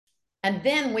And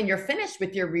then when you're finished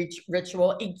with your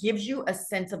ritual, it gives you a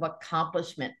sense of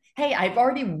accomplishment. Hey, I've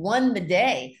already won the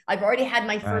day. I've already had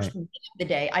my Right. first win of the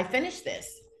day. I finished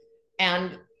this.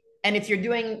 And and if you're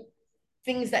doing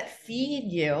things that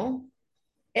feed you,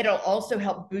 it'll also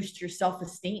help boost your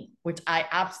self-esteem, which I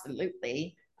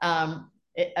absolutely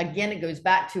again, it goes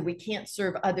back to we can't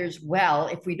serve others well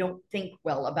if we don't think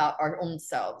well about our own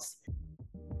selves.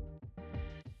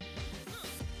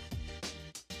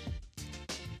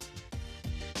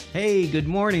 Hey, good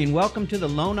morning. Welcome to the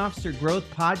Loan Officer Growth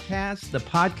Podcast, the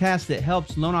podcast that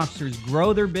helps loan officers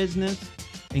grow their business,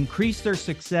 increase their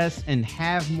success, and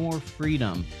have more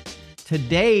freedom.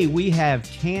 Today, we have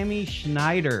Tammy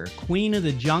Schneider, Queen of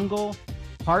the Jungle,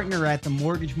 partner at the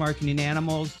Mortgage Marketing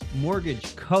Animals,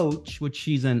 mortgage coach, which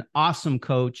she's an awesome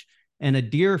coach, and a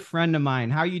dear friend of mine.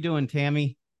 How are you doing,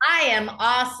 Tammy? I am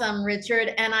awesome,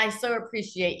 Richard, and I so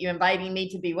appreciate you inviting me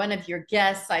to be one of your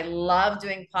guests. I love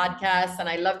doing podcasts and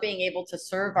I love being able to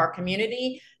serve our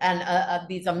community and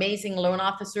these amazing loan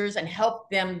officers and help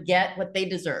them get what they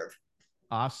deserve.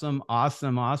 Awesome,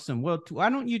 awesome, awesome. Well, why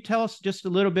don't you tell us just a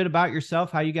little bit about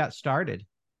yourself, how you got started?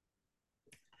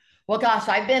 Well, gosh,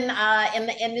 I've been in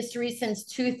the industry since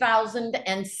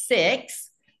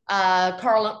 2006.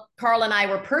 Carl and I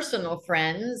were personal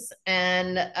friends,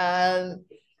 and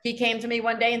he came to me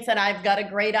one day and said, "I've got a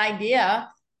great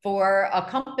idea for a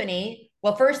company."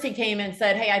 Well, first he came and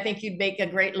said, "Hey, I think you'd make a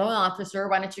great loan officer.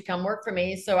 Why don't you come work for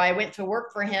me?" So I went to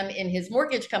work for him in his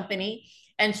mortgage company.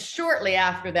 And shortly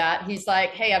after that, he's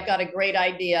like, "Hey, I've got a great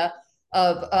idea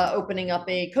of opening up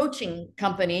a coaching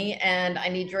company and I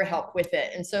need your help with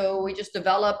it." And so we just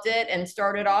developed it and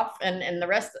started off, and the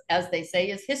rest, as they say,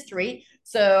 is history.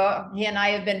 So he and I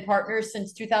have been partners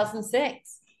since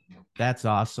 2006. That's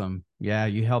awesome. Yeah,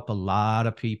 you help a lot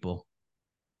of people.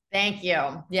 Thank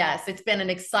you. Yes, it's been an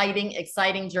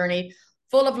exciting journey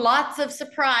full of lots of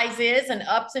surprises and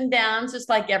ups and downs, just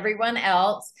like everyone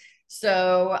else.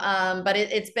 So, but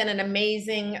it's been an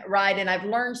amazing ride, and I've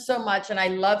learned so much, and I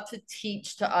love to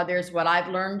teach to others what I've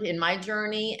learned in my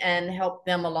journey and help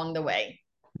them along the way.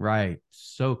 Right.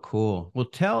 So cool. Well,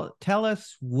 tell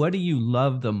us, what do you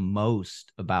love the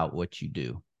most about what you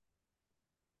do?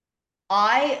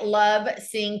 I love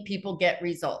seeing people get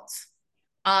results.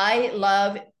 I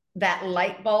love that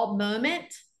light bulb moment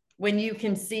when you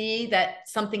can see that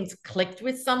something's clicked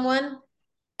with someone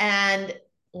and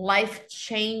life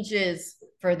changes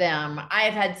for them.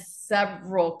 I've had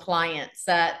several clients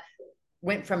that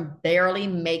went from barely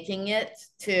making it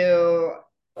to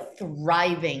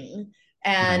thriving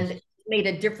and Nice. made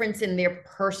a difference in their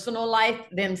personal life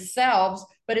themselves,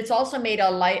 but it's also made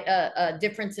a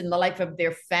difference in the life of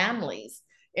their families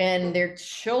and their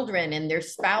children and their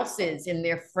spouses and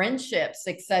their friendships,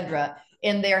 etc.,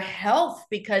 in their health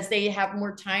because they have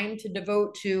more time to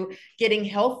devote to getting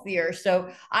healthier.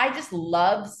 So I just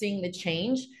love seeing the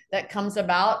change that comes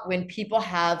about when people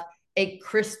have a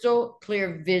crystal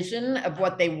clear vision of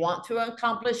what they want to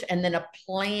accomplish and then a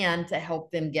plan to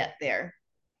help them get there.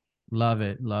 Love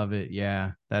it. Love it.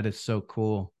 Yeah, that is so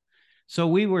cool. So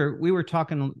we were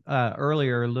talking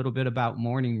earlier a little bit about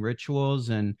morning rituals,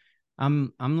 and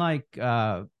I'm like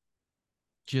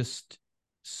just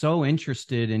so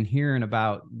interested in hearing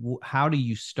about how do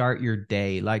you start your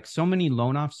day? Like so many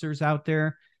loan officers out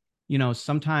there,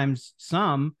 sometimes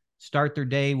some start their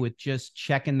day with just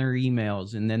checking their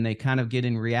emails, and then they kind of get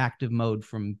in reactive mode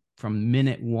from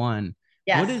minute one.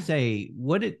 What Yes. is a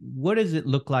what does it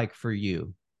look like for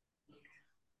you?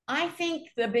 I think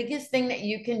the biggest thing that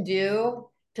you can do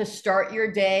to start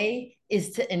your day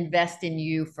is to invest in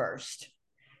you first.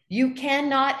 You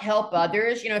cannot help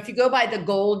others. If you go by the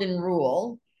golden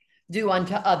rule, do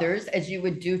unto others as you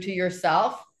would do to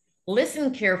yourself,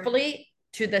 listen carefully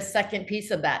to the second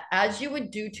piece of that, as you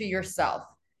would do to yourself.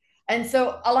 And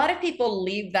so a lot of people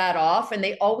leave that off and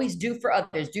they always do for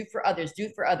others, do for others, do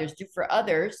for others, do for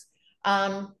others.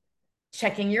 Um,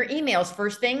 Checking your emails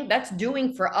first thing, that's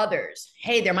doing for others.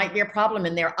 Hey, there might be a problem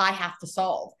in there I have to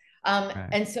solve. Right.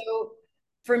 And so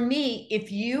for me, if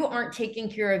you aren't taking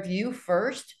care of you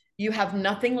first, you have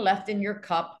nothing left in your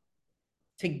cup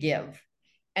to give.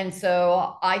 And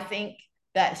so I think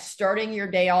that starting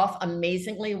your day off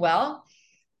amazingly well,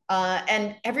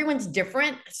 and everyone's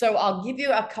different. So I'll give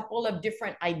you a couple of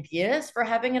different ideas for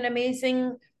having an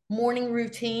amazing morning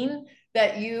routine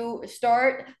that you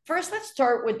start. First, let's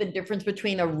start with the difference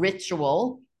between a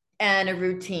ritual and a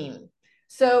routine.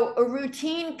 So a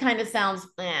routine kind of sounds,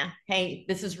 hey,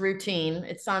 this is routine.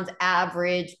 It sounds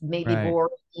average, maybe Right.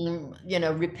 boring,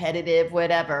 repetitive,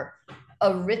 whatever.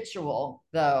 A ritual,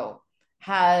 though,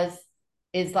 has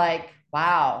is like,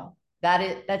 wow.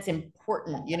 that's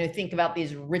important. Think about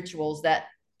these rituals that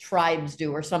tribes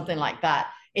do or something like that.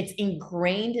 It's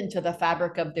ingrained into the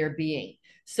fabric of their being.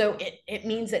 So it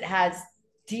means it has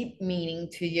deep meaning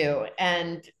to you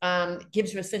and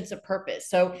gives you a sense of purpose.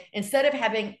 So instead of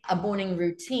having a morning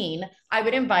routine, I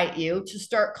would invite you to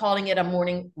start calling it a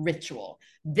morning ritual.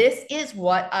 This is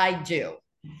what I do.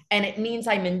 And it means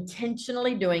I'm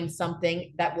intentionally doing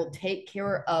something that will take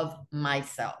care of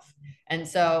myself. And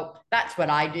so that's what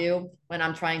I do when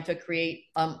I'm trying to create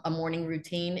a morning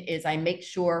routine is I make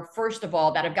sure, first of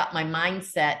all, that I've got my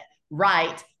mindset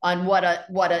right on what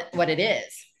it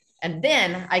is. And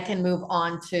then I can move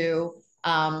on to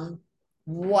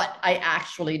what I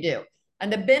actually do.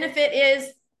 And the benefit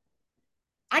is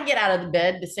I get out of the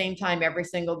bed the same time every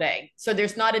single day. So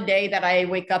there's not a day that I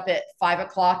wake up at 5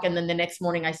 o'clock and then the next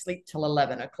morning I sleep till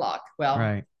 11 o'clock. Well,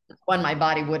 Right. one, my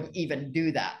body wouldn't even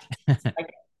do that.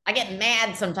 I get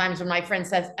mad sometimes when my friend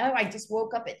says, "Oh, I just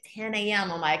woke up at 10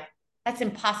 a.m." I'm like, that's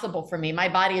impossible for me. My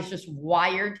body is just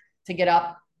wired to get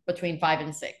up between 5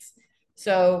 and 6.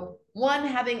 So one,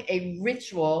 having a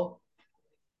ritual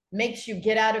makes you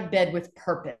get out of bed with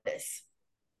purpose.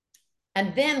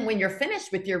 And then when you're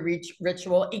finished with your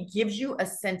ritual, it gives you a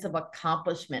sense of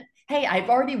accomplishment. Hey, I've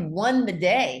already won the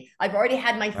day. I've already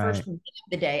had my first win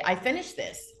of the day. I finished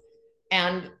this.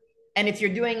 And if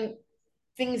you're doing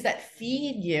things that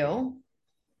feed you,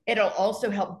 it'll also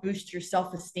help boost your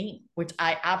self-esteem, which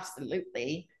I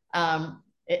absolutely,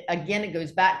 it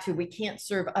goes back to we can't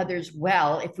serve others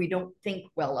well if we don't think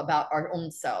well about our own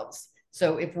selves.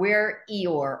 So if we're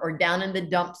Eeyore or down in the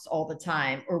dumps all the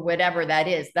time or whatever that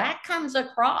is, that comes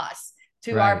across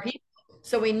to our people.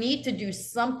 So we need to do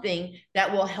something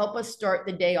that will help us start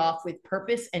the day off with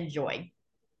purpose and joy.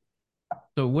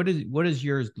 So what does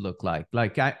yours look like?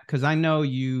 Because I know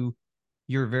you're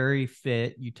very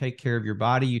fit. You take care of your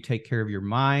body. You take care of your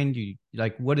mind.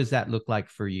 What does that look like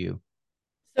for you?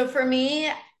 So for me,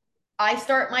 I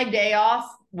start my day off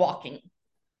walking.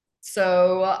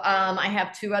 So I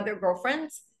have two other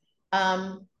girlfriends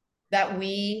that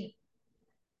we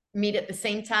meet at the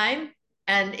same time.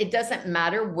 And it doesn't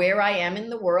matter where I am in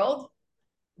the world.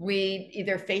 We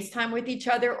either FaceTime with each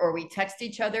other or we text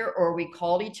each other or we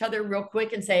call each other real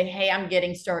quick and say, "Hey, I'm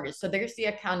getting started." So there's the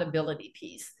accountability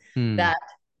piece that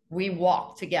we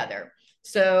walk together.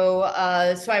 So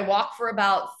I walk for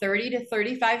about 30 to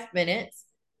 35 minutes,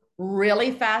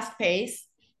 really fast pace.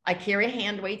 I carry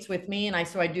hand weights with me and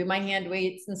I do my hand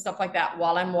weights and stuff like that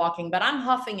while I'm walking, but I'm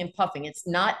huffing and puffing. It's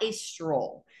not a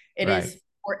stroll. It is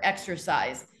for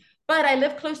exercise. But I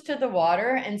live close to the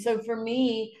water. And so for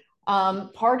me,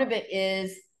 part of it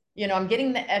is, I'm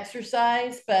getting the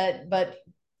exercise, but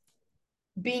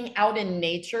being out in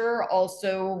nature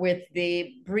also with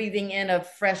the breathing in of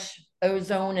fresh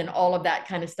ozone and all of that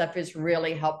kind of stuff is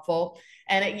really helpful.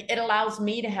 And it allows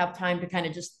me to have time to kind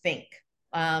of just think.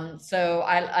 So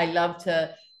I love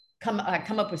to come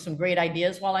up with some great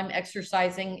ideas while I'm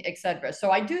exercising, etc.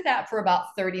 So I do that for about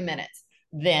 30 minutes.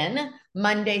 Then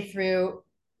Monday through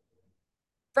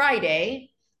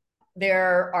Friday,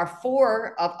 there are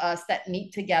 4 of us that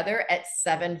meet together at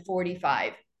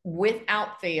 7:45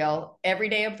 without fail. Every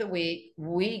day of the week,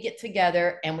 we get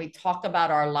together and we talk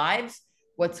about our lives,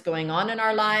 what's going on in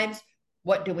our lives,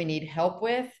 what do we need help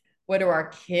with, what do our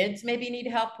kids maybe need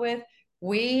help with.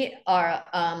 We are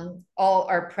all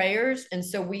our prayers. And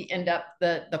so we end up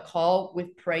the call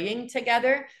with praying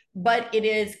together, but it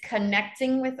is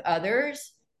connecting with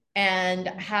others and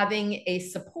having a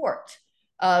support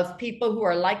of people who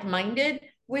are like-minded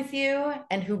with you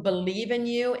and who believe in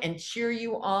you and cheer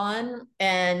you on.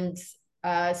 And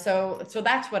so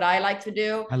that's what I like to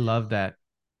do. I love that.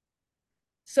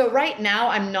 So right now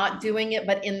I'm not doing it,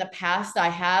 but in the past I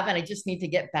have, and I just need to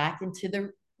get back into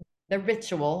the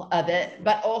ritual of it,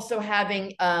 but also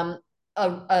having a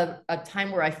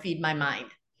time where I feed my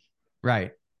mind.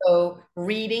 Right. So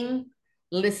reading,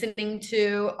 listening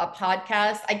to a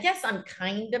podcast. I guess I'm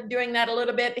kind of doing that a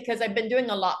little bit because I've been doing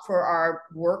a lot for our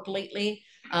work lately,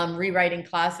 rewriting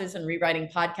classes and rewriting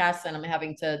podcasts, and I'm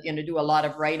having to do a lot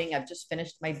of writing. I've just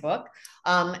finished my book,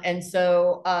 and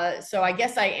so I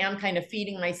guess I am kind of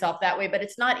feeding myself that way, but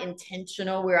it's not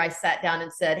intentional where I sat down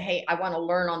and said, "Hey, I want to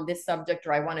learn on this subject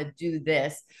or I want to do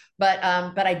this," but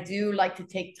I do like to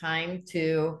take time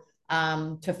to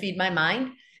feed my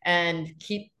mind and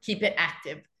keep it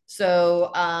active.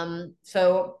 So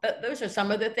those are some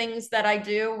of the things that I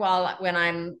do when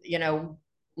I'm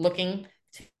looking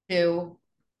to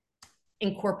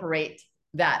incorporate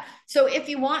that. So if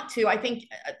you want to, I think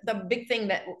the big thing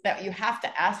that you have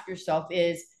to ask yourself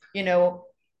is, am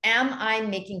I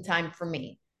making time for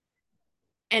me?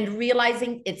 and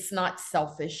realizing it's not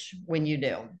selfish when you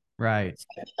do. Right.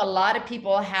 So a lot of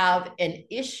people have an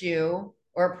issue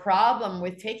or a problem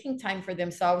with taking time for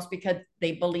themselves because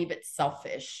they believe it's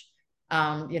selfish.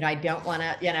 I don't want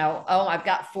to, oh, I've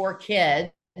got 4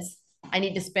 kids. I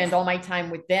need to spend all my time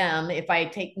with them. If I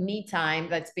take me time,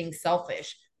 that's being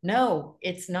selfish. No,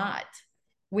 it's not.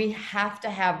 We have to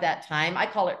have that time. I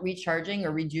call it recharging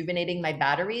or rejuvenating my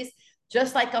batteries,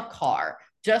 just like a car,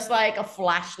 just like a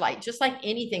flashlight, just like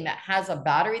anything that has a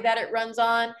battery that it runs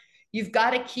on. You've got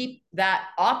to keep that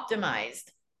optimized.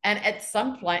 And at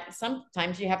some point,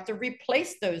 sometimes you have to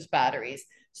replace those batteries.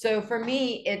 So for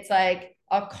me, it's like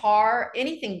a car,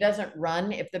 anything doesn't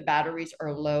run if the batteries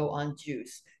are low on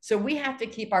juice. So we have to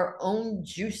keep our own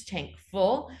juice tank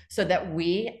full so that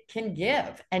we can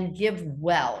give and give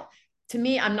well. To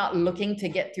me, I'm not looking to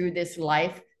get through this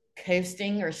life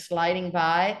coasting or sliding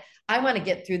by. I want to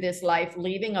get through this life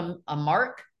leaving a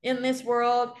mark in this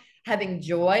world, having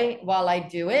joy while I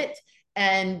do it,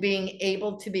 and being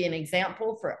able to be an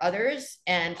example for others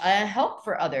and a help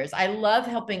for others. I love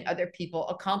helping other people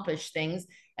accomplish things.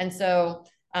 And so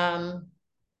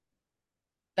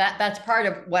that's part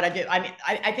of what I do. I mean,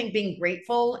 I think being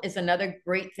grateful is another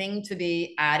great thing to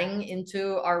be adding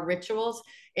into our rituals,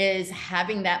 is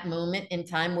having that moment in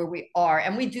time where we are,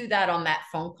 and we do that on that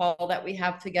phone call that we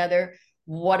have together.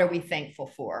 What are we thankful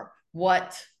for?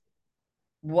 What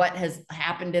has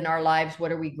happened in our lives?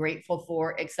 What are we grateful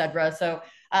for, etc. So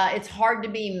it's hard to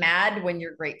be mad when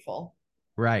you're grateful.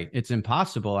 Right. It's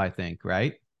impossible, I think,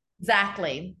 right?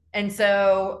 Exactly. And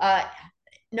so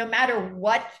no matter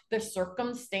what the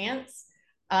circumstance,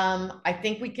 I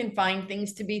think we can find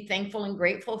things to be thankful and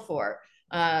grateful for.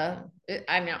 I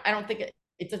mean, I don't think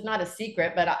it's not a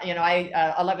secret, but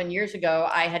 11 years ago,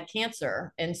 I had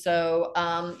cancer. And so,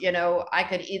 I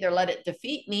could either let it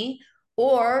defeat me,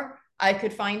 or I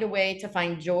could find a way to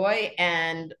find joy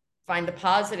and find the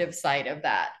positive side of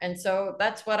that. And so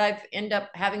that's what I've ended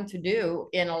up having to do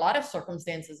in a lot of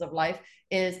circumstances of life,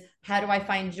 is how do I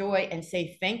find joy and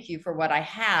say thank you for what I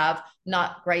have,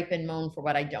 not gripe and moan for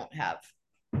what I don't have.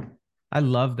 I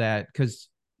love that, because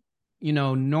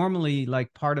normally,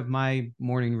 like, part of my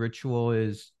morning ritual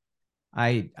is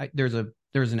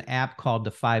there's an app called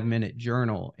the 5 Minute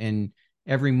Journal, and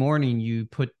every morning you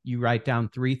write down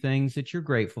 3 things that you're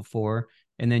grateful for,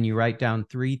 and then you write down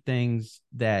 3 things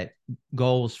that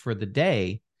goals for the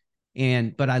day.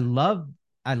 But I love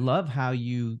how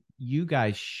you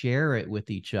guys share it with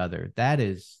each other. That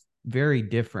is very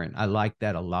different. I like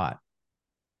that a lot.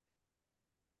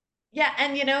 Yeah,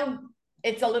 and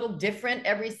it's a little different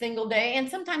every single day. And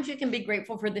sometimes you can be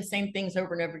grateful for the same things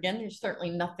over and over again. There's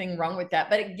certainly nothing wrong with that,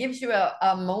 but it gives you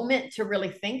a moment to really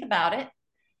think about it.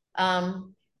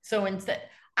 So instead,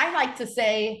 I like to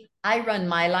say, I run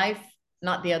my life,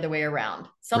 not the other way around.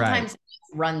 Sometimes it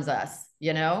runs us,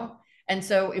 And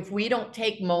so if we don't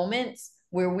take moments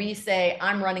where we say,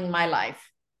 I'm running my life,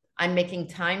 I'm making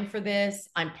time for this,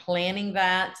 I'm planning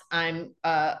that,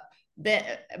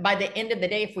 that by the end of the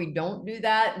day, if we don't do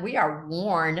that, we are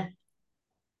worn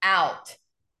out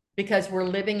because we're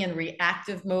living in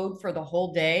reactive mode for the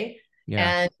whole day.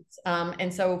 Yeah.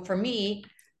 And so for me,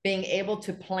 being able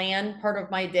to plan part of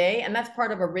my day, and that's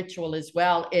part of a ritual as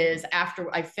well, is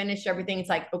after I finish everything, it's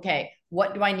like, okay,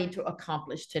 what do I need to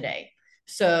accomplish today?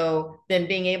 So then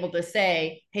being able to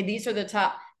say, hey, these are the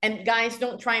top, and guys,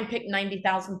 don't try and pick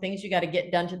 90,000 things you got to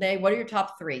get done today. What are your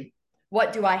top 3?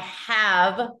 What do I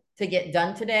have to get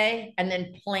done today? And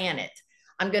then plan it.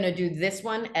 I'm going to do this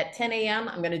one at 10 a.m.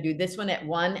 I'm going to do this one at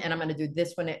 1, and I'm going to do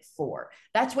this one at 4.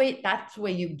 That's the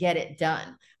way you get it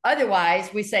done.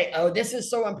 Otherwise, we say, oh, this is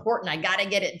so important, I got to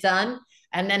get it done.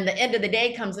 And then the end of the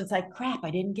day comes, and it's like, crap, I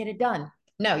didn't get it done.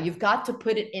 No, you've got to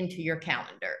put it into your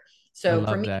calendar. So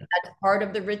for me, that's part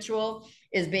of the ritual,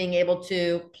 is being able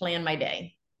to plan my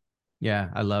day. Yeah,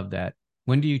 I love that.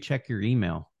 When do you check your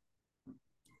email?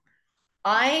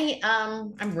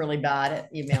 I'm really bad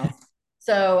at email.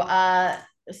 So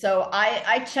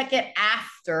I check it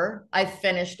after I've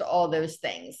finished all those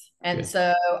things. And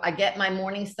so I get my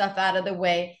morning stuff out of the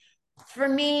way. For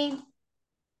me,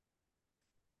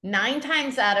 9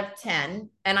 times out of 10,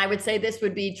 and I would say this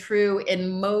would be true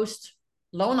in most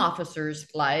loan officers'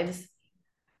 lives,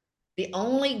 the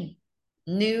only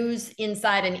news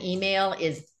inside an email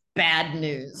is bad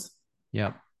news.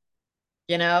 Yep.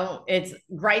 It's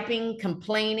griping,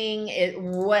 complaining,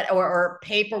 or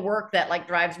paperwork that like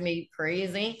drives me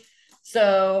crazy.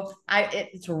 So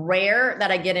it's rare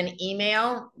that I get an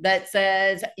email that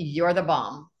says you're the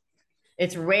bomb.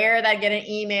 It's rare that I get an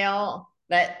email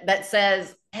that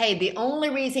says, hey, the only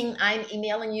reason I'm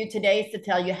emailing you today is to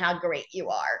tell you how great you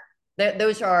are.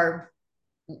 Those are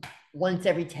once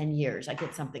every 10 years, I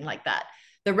get something like that.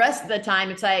 The rest of the time,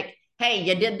 it's like, hey,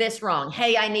 you did this wrong.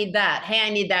 Hey, I need that. Hey, I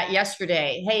need that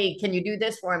yesterday. Hey, can you do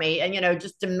this for me? And,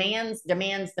 just demands,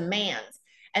 demands, demands.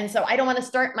 And so I don't want to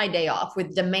start my day off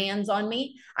with demands on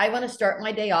me. I want to start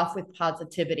my day off with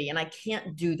positivity. And I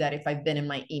can't do that if I've been in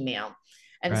my email.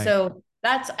 And Right. so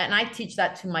and I teach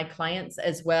that to my clients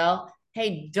as well.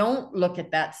 Hey, don't look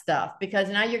at that stuff, because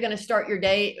now you're going to start your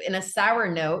day in a sour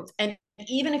note. And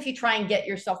even if you try and get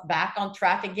yourself back on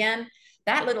track again,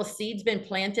 that little seed's been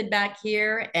planted back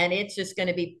here, and it's just going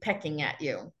to be pecking at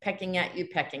you, pecking at you,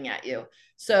 pecking at you.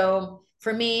 So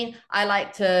for me, I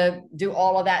like to do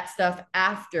all of that stuff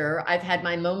after I've had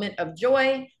my moment of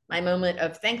joy, my moment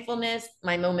of thankfulness,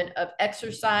 my moment of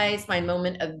exercise, my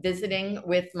moment of visiting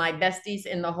with my besties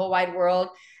in the whole wide world,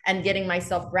 and getting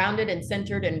myself grounded and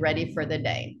centered and ready for the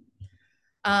day.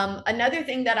 Another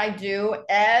thing that I do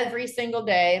every single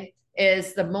day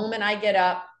is the moment I get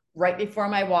up, right before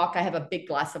my walk, I have a big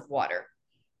glass of water.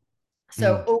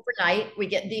 So overnight, we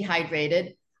get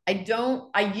dehydrated.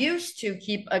 I used to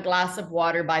keep a glass of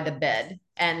water by the bed.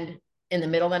 And in the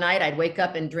middle of the night, I'd wake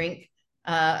up and drink,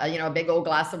 a big old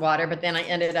glass of water. But then I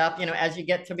ended up, as you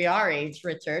get to be our age,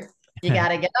 Richard, you got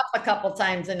to get up a couple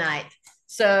times a night.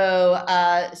 So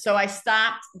I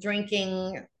stopped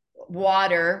drinking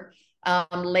water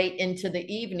late into the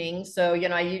evening. So,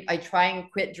 I try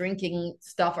and quit drinking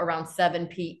stuff around 7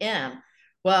 p.m.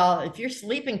 Well, if you're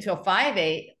sleeping till 5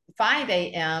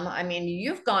 a.m., I mean,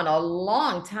 you've gone a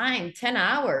long time, 10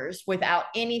 hours without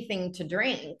anything to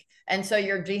drink. And so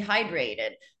you're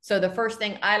dehydrated. So the first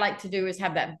thing I like to do is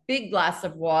have that big glass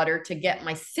of water to get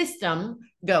my system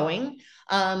going.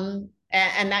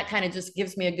 And that kind of just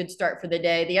gives me a good start for the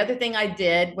day. The other thing I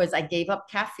did was I gave up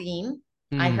caffeine.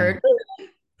 I heard.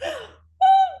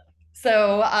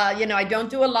 So, I don't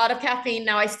do a lot of caffeine.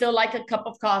 Now, I still like a cup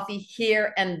of coffee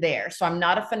here and there. So I'm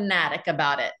not a fanatic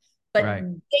about it. But Right.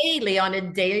 on a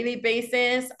daily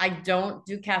basis, I don't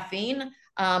do caffeine.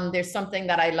 There's something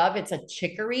that I love. It's a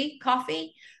chicory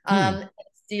coffee.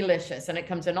 It's delicious, and it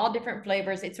comes in all different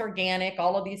flavors. It's organic,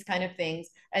 all of these kind of things.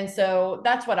 And so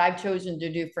that's what I've chosen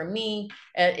to do for me.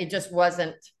 It just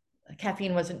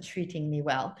caffeine wasn't treating me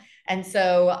well. And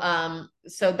so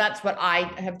that's what I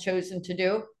have chosen to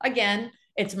do. Again,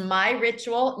 it's my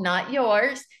ritual, not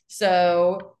yours.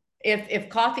 So if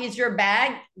coffee is your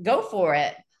bag, go for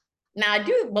it. Now, I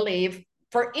do believe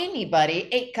for anybody,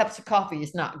 8 cups of coffee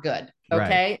is not good.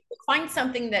 Okay. Right. Find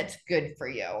something that's good for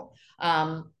you.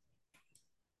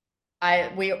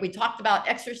 We talked about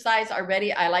exercise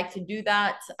already. I like to do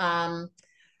that. I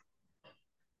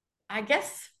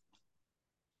guess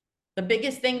the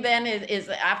biggest thing then is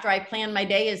after I plan my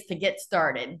day is to get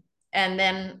started, and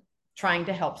then trying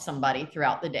to help somebody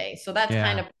throughout the day. So that's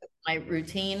kind of my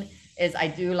routine. Is I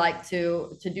do like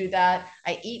to do that.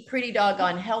 I eat pretty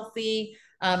doggone healthy.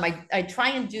 I try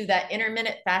and do that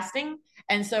intermittent fasting.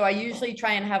 And so I usually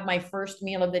try and have my first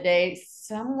meal of the day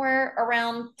somewhere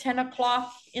around 10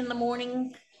 o'clock in the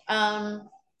morning.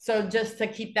 So just to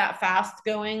keep that fast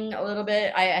going a little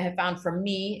bit, I have found for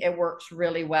me, it works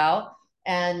really well.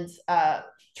 And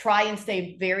try and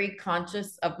stay very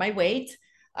conscious of my weight,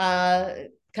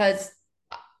 because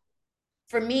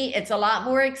for me, it's a lot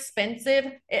more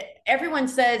expensive. Everyone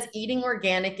says eating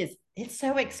organic it's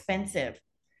so expensive.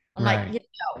 I'm like,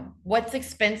 what's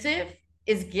expensive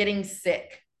is getting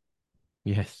sick.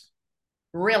 Yes.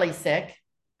 Really sick,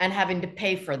 and having to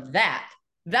pay for that.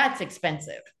 That's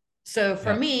expensive. So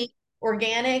for me,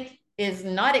 organic is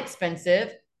not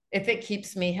expensive if it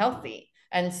keeps me healthy.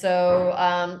 And so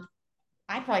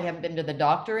I probably haven't been to the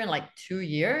doctor in like 2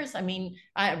 years. I mean,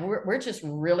 we're just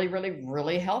really, really,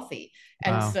 really healthy.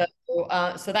 And so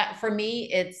that for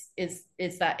me, it's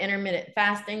that intermittent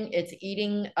fasting. It's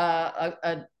eating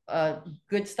a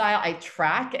good style. I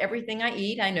track everything I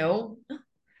eat. I know,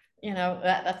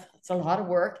 that's a lot of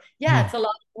work. Yeah, it's a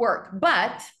lot of work,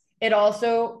 but it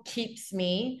also keeps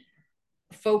me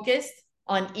focused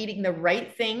on eating the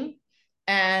right thing.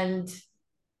 And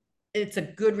it's a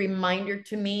good reminder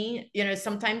to me,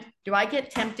 sometimes do I get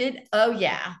tempted? Oh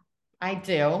yeah, I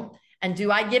do. And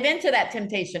do I give into that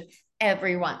temptation?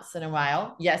 Every once in a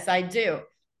while. Yes, I do.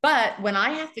 But when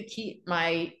I have to keep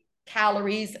my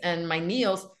calories and my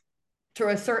meals to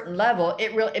a certain level,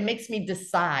 it makes me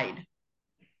decide,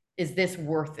 is this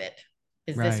worth it?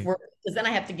 Is this worth it? Because then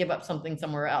I have to give up something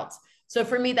somewhere else. So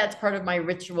for me, that's part of my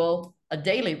ritual, a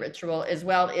daily ritual, as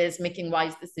well as making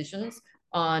wise decisions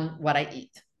on what I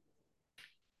eat.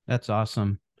 That's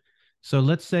awesome. So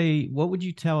let's say, what would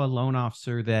you tell a loan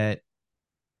officer that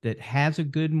has a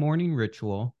good morning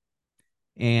ritual,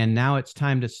 and now it's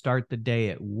time to start the day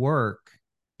at work,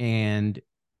 and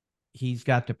he's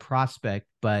got to prospect,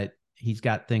 but he's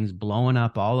got things blowing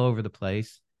up all over the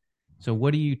place. So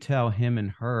what do you tell him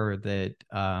and her that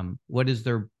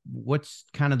what's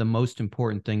kind of the most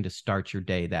important thing to start your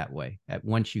day that way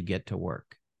once you get to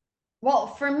work? Well,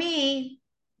 for me,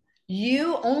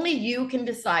 only you can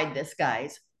decide this,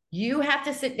 guys. You have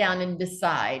to sit down and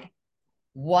decide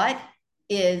what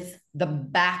is the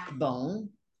backbone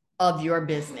of your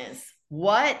business.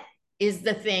 What is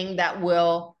the thing that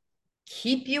will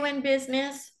keep you in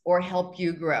business or help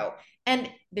you grow? And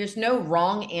there's no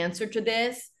wrong answer to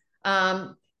this.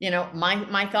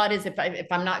 My thought is if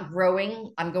I'm not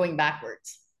growing, I'm going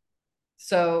backwards.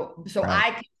 So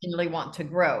Right. I continually want to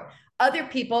grow. Other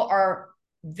people are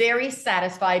very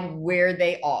satisfied where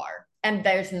they are, and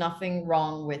there's nothing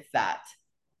wrong with that.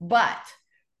 But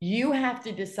you have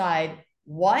to decide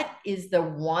what is the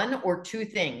one or two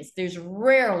things. There's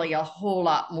rarely a whole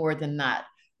lot more than that.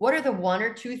 What are the one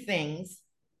or two things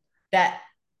that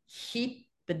keep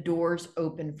the doors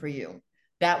open for you,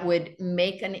 that would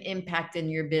make an impact in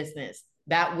your business,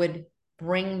 that would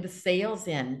bring the sales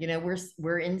in?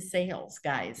 We're in sales,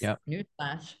 guys. Yep.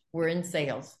 Newsflash, we're in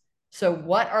sales. So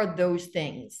what are those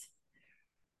things?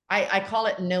 I call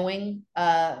it knowing.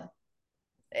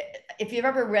 If you've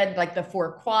ever read like the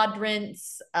four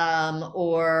quadrants,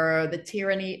 or the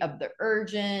tyranny of the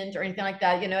urgent or anything like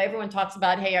that, everyone talks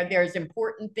about, hey, there's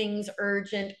important things,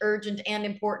 urgent, urgent and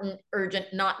important, urgent,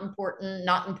 not important,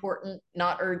 not important,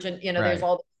 not urgent. There's Right.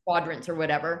 all the quadrants or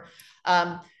whatever.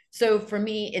 So for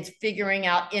me, it's figuring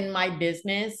out in my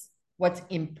business what's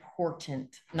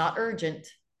important, not urgent.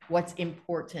 What's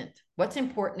important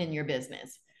in your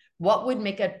business? What would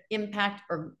make an impact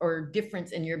or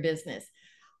difference in your business?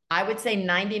 I would say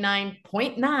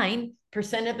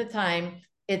 99.9% of the time,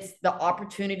 it's the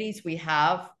opportunities we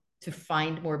have to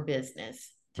find more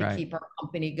business, to Right. keep our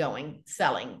company going,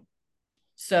 selling.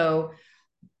 So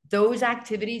those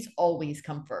activities always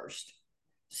come first.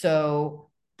 So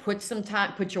put some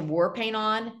time, put your war paint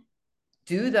on,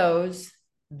 do those,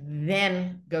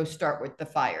 then go start with the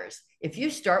fires. If you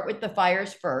start with the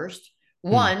fires first,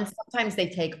 one, sometimes they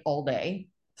take all day,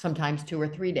 sometimes 2 or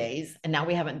 3 days, and now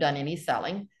we haven't done any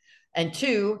selling. And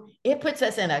two, it puts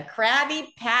us in a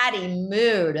Krabby Patty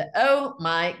mood. Oh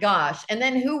my gosh. And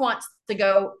then who wants to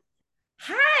go,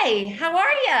 hi, how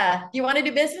are you? Do you want to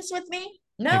do business with me?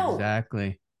 No,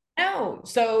 Exactly. no.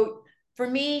 So for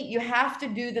me, you have to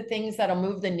do the things that'll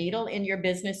move the needle in your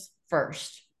business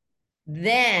first.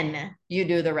 Then you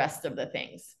do the rest of the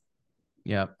things.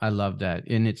 Yeah, I love that.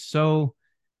 And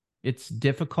it's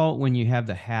difficult when you have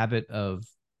the habit of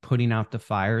putting out the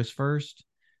fires first,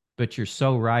 but you're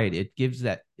so right. It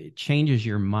changes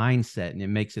your mindset and it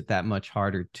makes it that much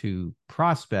harder to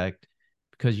prospect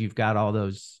because you've got all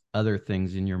those other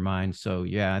things in your mind. So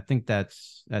yeah, I think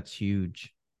that's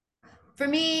huge. For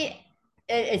me,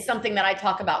 it's something that I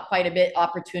talk about quite a bit,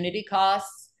 opportunity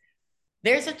costs.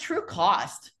 There's a true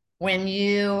cost when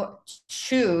you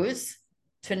choose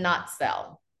to not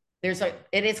sell.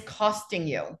 It is costing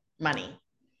you money.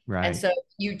 And Right. so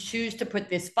you choose to put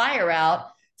this fire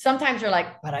out. Sometimes you're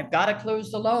like, but I've got to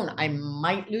close the loan. I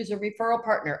might lose a referral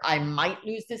partner. I might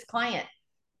lose this client.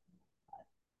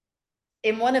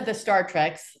 In one of the Star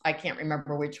Treks, I can't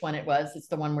remember which one it was. It's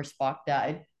the one where Spock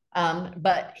died.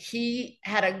 But he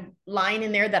had a line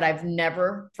in there that I've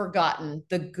never forgotten.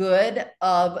 The good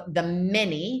of the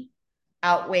many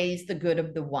outweighs the good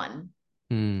of the one.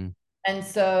 Mm, And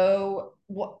so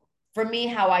for me,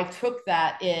 how I took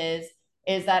that is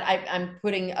that I'm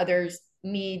putting others'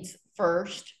 needs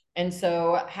first. And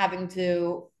so having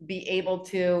to be able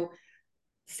to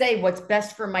say what's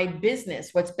best for my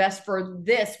business, what's best for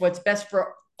this, what's best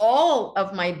for all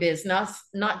of my business,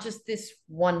 not just this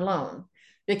one loan.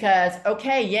 Because,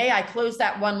 okay, yay, I closed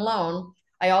that one loan.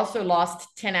 I also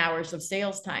lost 10 hours of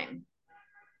sales time.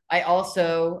 I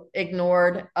also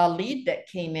ignored a lead that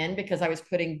came in because I was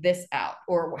putting this out,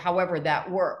 or however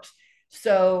that works.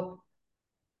 So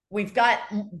we've got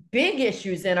big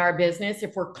issues in our business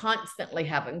if we're constantly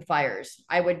having fires.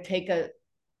 I would take a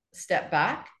step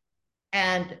back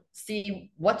and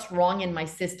see what's wrong in my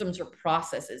systems or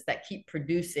processes that keep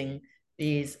producing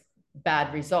these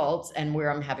bad results and where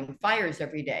I'm having fires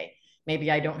every day. Maybe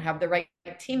I don't have the right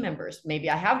team members. Maybe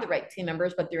I have the right team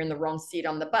members, but they're in the wrong seat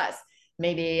on the bus.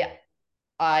 Maybe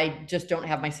I just don't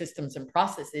have my systems and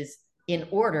processes in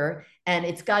order. And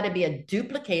it's got to be a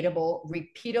duplicatable,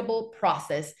 repeatable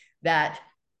process that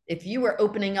if you were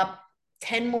opening up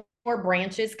 10 more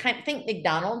branches, think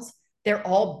McDonald's, they're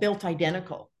all built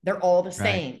identical. They're all the right.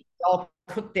 same. They all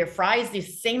cook their fries the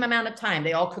same amount of time.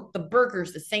 They all cook the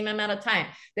burgers the same amount of time.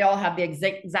 They all have the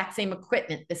exact same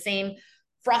equipment, the same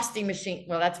frosty machine.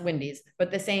 Well, that's Wendy's,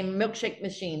 but the same milkshake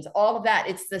machines, all of that.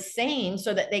 It's the same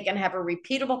so that they can have a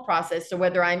repeatable process. So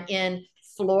whether I'm in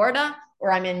Florida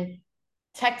or I'm in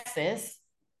Texas,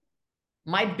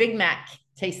 my Big Mac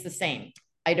tastes the same.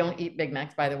 I don't eat Big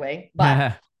Macs, by the way,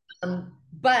 but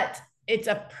it's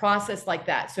a process like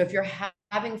that. So if you're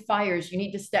having fires, you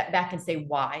need to step back and say,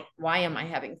 why? Why am I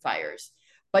having fires?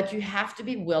 But you have to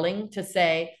be willing to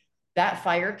say that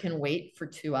fire can wait for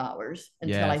 2 hours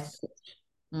Yes.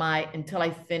 until I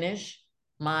finish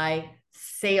my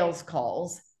sales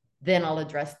calls, then I'll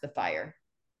address the fire.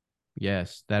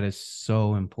 Yes, that is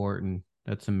so important.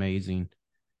 That's amazing.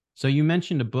 So you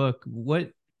mentioned a book.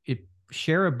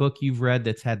 Share a book you've read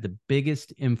that's had the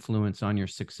biggest influence on your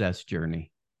success journey?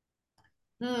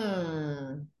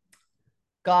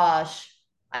 Gosh,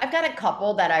 I've got a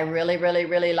couple that I really, really,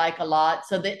 really like a lot.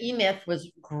 So the E-Myth was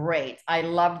great. I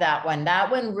love that one. That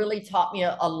one really taught me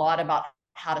a lot about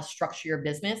how to structure your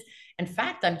business. In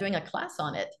fact, I'm doing a class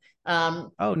on it. Oh,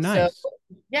 So nice.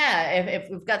 yeah, if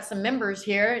we've got some members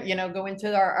here, go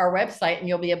into our website and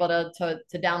you'll be able to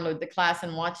download the class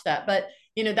and watch that. But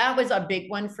that was a big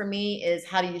one for me, is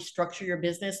how do you structure your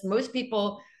business? Most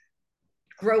people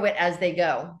grow it as they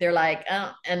go. They're like,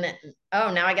 oh, and then,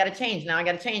 oh, now I got to change. Now I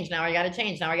got to change. Now I got to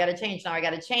change. Now I got to change. Now I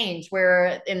got to change.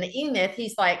 Where in the E-Myth,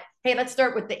 he's like, hey, let's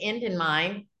start with the end in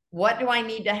mind. What do I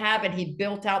need to have? And he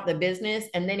built out the business.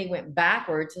 And then he went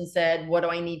backwards and said, what do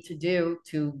I need to do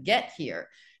to get here?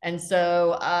 And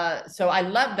so I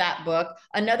love that book.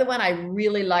 Another one I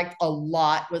really liked a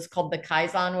lot was called The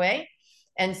Kaizen Way.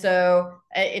 And so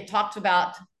it talks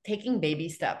about taking baby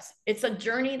steps. It's a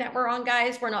journey that we're on,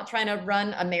 guys. We're not trying to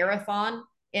run a marathon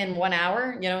in 1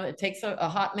 hour. It takes a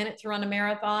hot minute to run a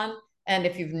marathon. And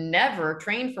if you've never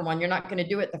trained for one, you're not going to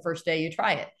do it the first day you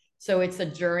try it. So it's a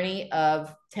journey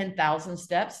of 10,000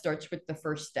 steps, starts with the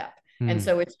first step. And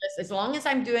so it's just, as long as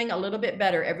I'm doing a little bit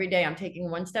better every day, I'm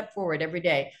taking one step forward every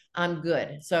day, I'm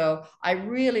good. So I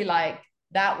really like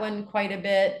that one quite a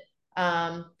bit.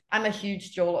 I'm a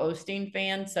huge Joel Osteen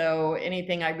fan, so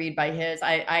anything I read by his,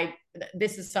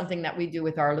 this is something that we do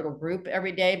with our little group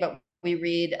every day. But we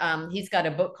read. He's got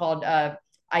a book called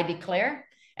 "I Declare,"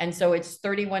 and so it's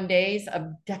 31 days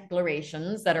of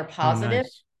declarations that are positive. Oh,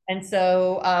 nice. And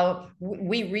so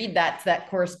we read that. That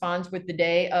corresponds with the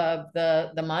day of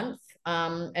the month,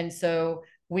 and so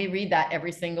we read that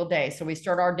every single day. So we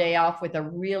start our day off with a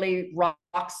really rock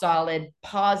solid,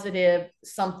 positive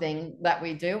something that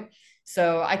we do.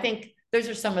 So I think those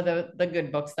are some of the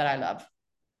good books that I love.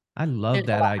 I love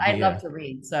that I love idea. to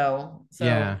read. So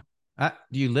Yeah.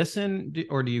 Do you listen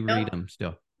or do you read no, them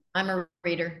still? I'm a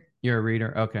reader. You're a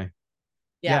reader. Okay.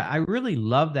 Yeah. Yeah. I really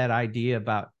love that idea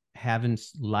about having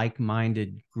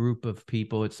like-minded group of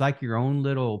people. It's like your own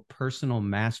little personal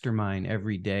mastermind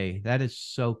every day. That is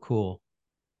so cool.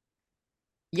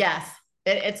 Yes.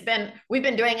 We've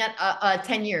been doing it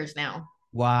 10 years now.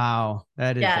 Wow.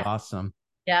 That is Yeah. awesome.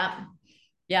 Yeah.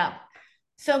 Yeah.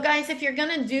 So guys, if you're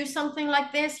going to do something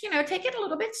like this, take it a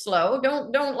little bit slow.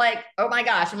 Don't like, oh my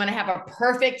gosh, I'm going to have a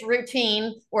perfect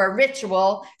routine or a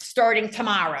ritual starting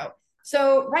tomorrow.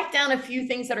 So write down a few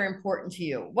things that are important to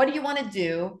you. What do you want to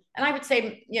do? And I would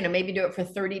say, maybe do it for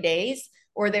 30 days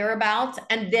or thereabouts,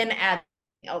 and then add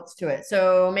else to it.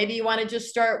 So maybe you want to just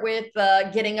start with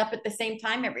getting up at the same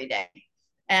time every day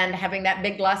and having that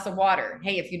big glass of water.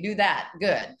 Hey, if you do that,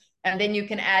 good. And then you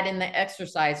can add in the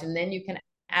exercise, and then you can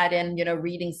add in,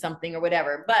 reading something or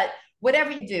whatever. But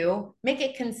whatever you do, make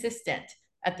it consistent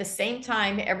at the same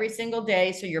time every single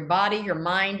day. So your body, your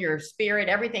mind, your spirit,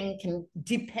 everything can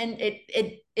depend.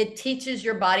 It teaches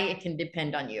your body it can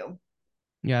depend on you.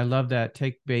 Yeah, I love that.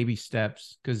 Take baby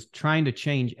steps, because trying to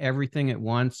change everything at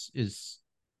once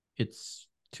it's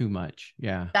too much.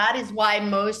 Yeah. That is why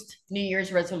most New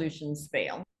Year's resolutions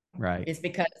fail. Right. Is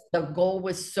because the goal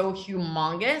was so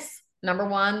humongous. Number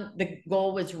one, the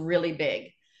goal was really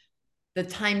big. The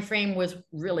time frame was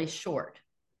really short.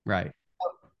 Right.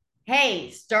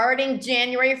 Hey, starting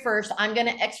January 1st, I'm going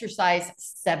to exercise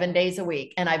 7 days a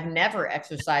week. And I've never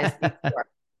exercised before.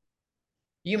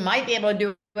 You might be able to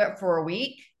do it for a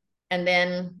week. And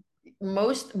then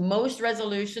most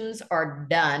resolutions are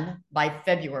done by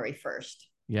February 1st.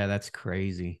 Yeah, that's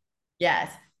crazy.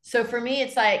 Yes. So for me,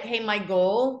 it's like, hey, my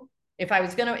goal, if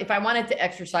I wanted to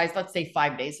exercise, let's say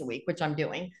 5 days a week, which I'm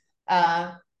doing,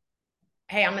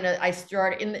 hey, I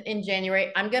start in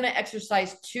January. I'm going to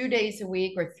exercise 2 days a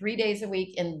week or 3 days a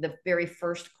week in the very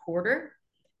first quarter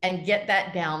and get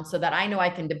that down so that I know I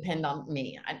can depend on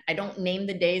me. I don't name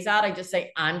the days out. I just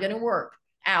say, I'm going to work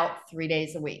out 3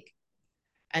 days a week.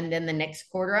 And then the next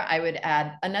quarter, I would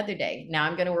add another day. Now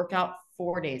I'm going to work out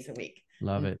 4 days a week.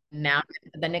 Love it. Now,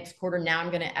 the next quarter, now I'm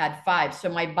going to add 5. So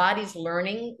my body's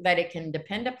learning that it can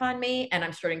depend upon me, and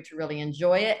I'm starting to really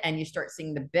enjoy it. And you start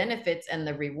seeing the benefits and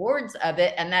the rewards of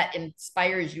it. And that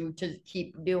inspires you to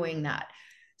keep doing that.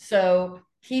 So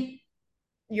keep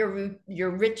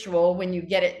your ritual when you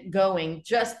get it going.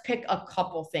 Just pick a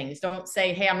couple things. Don't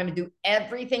say, hey, I'm going to do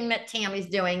everything that Tammy's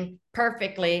doing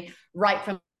perfectly right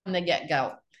from the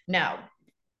get-go. No.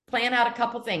 Plan out a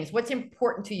couple things. What's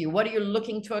important to you? What are you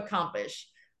looking to accomplish?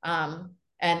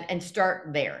 And start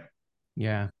there.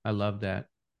 Yeah, I love that.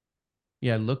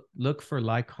 Yeah, look for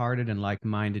like-hearted and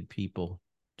like-minded people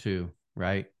too,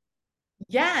 right?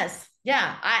 Yes.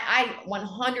 Yeah. I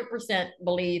 100%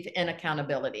 believe in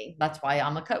accountability. That's why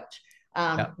I'm a coach.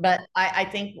 Yeah. But I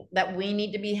think that we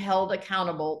need to be held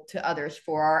accountable to others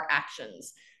for our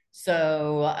actions.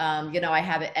 So, I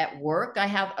have it at work. I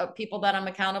have people that I'm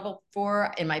accountable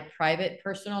for. In my private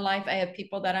personal life, I have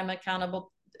people that I'm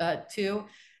accountable to.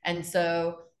 And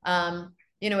so,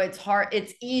 it's hard.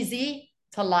 It's easy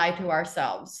to lie to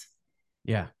ourselves.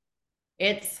 Yeah.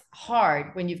 It's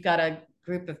hard when you've got a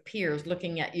group of peers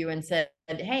looking at you and said,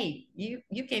 hey, you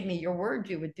gave me your word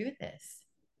you would do this.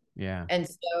 Yeah. And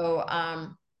so,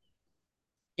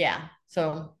 yeah.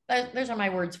 So those are my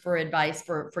words for advice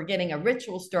for getting a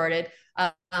ritual started.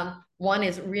 One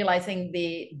is realizing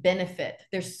the benefit.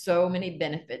 There's so many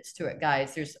benefits to it,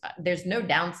 guys. There's no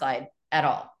downside at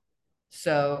all.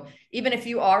 So even if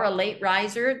you are a late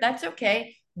riser, that's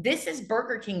okay. This is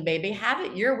Burger King, baby. Have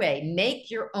it your way.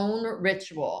 Make your own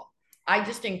ritual. I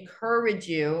just encourage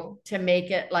you to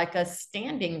make it like a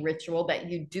standing ritual that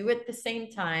you do at the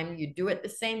same time, you do it the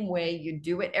same way, you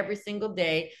do it every single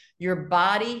day. Your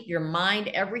body, your mind,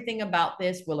 everything about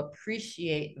this will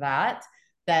appreciate that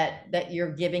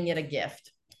you're giving it a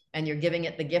gift, and you're giving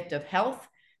it the gift of health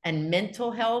and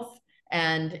mental health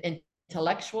and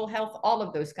intellectual health, all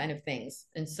of those kind of things.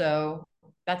 And so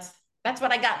that's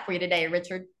what I got for you today,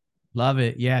 Richard. Love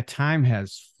it. Yeah, time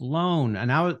has flown.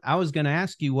 And I was going to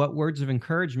ask you, what words of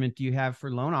encouragement do you have for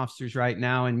loan officers right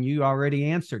now? And you already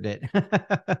answered it.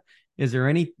 Is there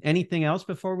anything else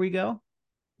before we go?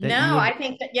 No, I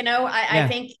think that, I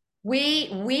think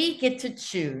we get to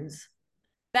choose.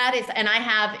 That is, and I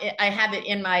have it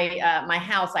in my my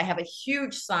house. I have a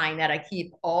huge sign that I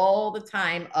keep all the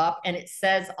time up, and it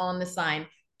says on the sign,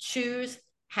 choose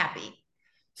happy.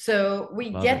 So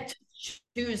we get to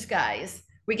choose, guys.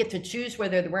 We get to choose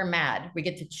whether we're mad. We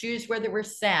get to choose whether we're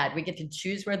sad. We get to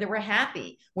choose whether we're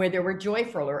happy, whether we're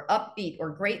joyful or upbeat or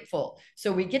grateful.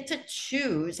 So we get to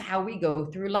choose how we go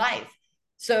through life.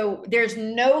 So there's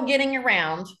no getting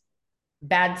around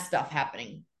bad stuff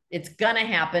happening. It's going to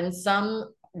happen,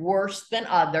 some worse than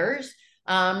others.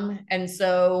 And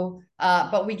so,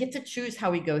 but we get to choose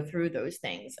how we go through those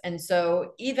things. And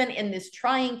so even in this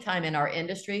trying time in our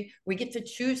industry, we get to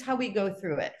choose how we go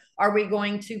through it. Are we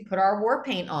going to put our war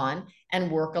paint on and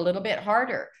work a little bit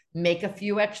harder, make a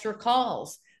few extra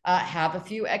calls, have a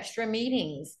few extra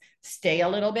meetings, stay a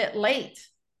little bit late?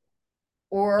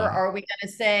 Or are we going to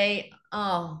say,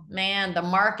 oh man, the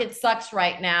market sucks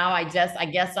right now. I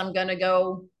guess I'm going to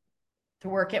go to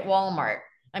work at Walmart.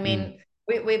 I mean,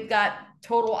 we've got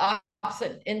total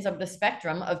opposite ends of the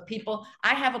spectrum of people.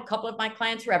 I have a couple of my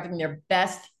clients who are having their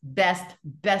best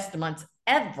months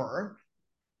ever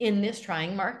in this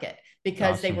trying market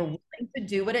because they were willing to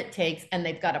do what it takes, and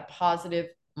they've got a positive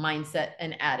mindset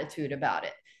and attitude about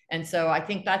it. And so I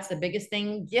think that's the biggest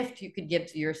gift you could give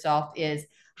to yourself is,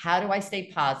 how do I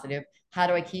stay positive? How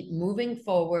do I keep moving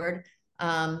forward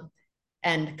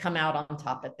and come out on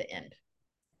top at the end?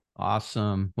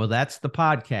 Awesome. Well, that's the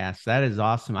podcast. That is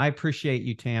awesome. I appreciate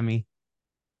you, Tammy.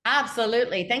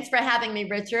 Absolutely. Thanks for having me,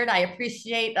 Richard. I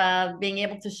appreciate being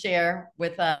able to share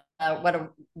with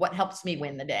what helps me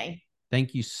win the day.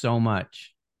 Thank you so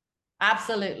much.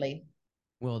 Absolutely.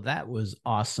 Well, that was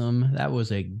awesome. That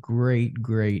was a great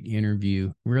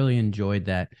interview. Really enjoyed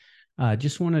that.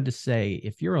 Just wanted to say,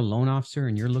 if you're a loan officer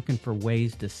and you're looking for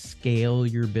ways to scale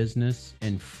your business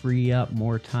and free up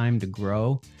more time to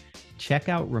grow, check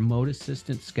out Remote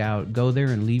Assistant Scout. Go there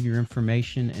and leave your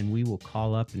information, and we will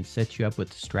call up and set you up with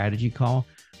a strategy call.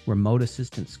 Remote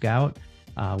Assistant Scout,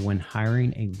 when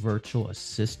hiring a virtual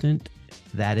assistant,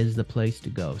 that is the place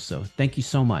to go. So thank you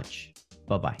so much.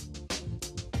 Bye-bye.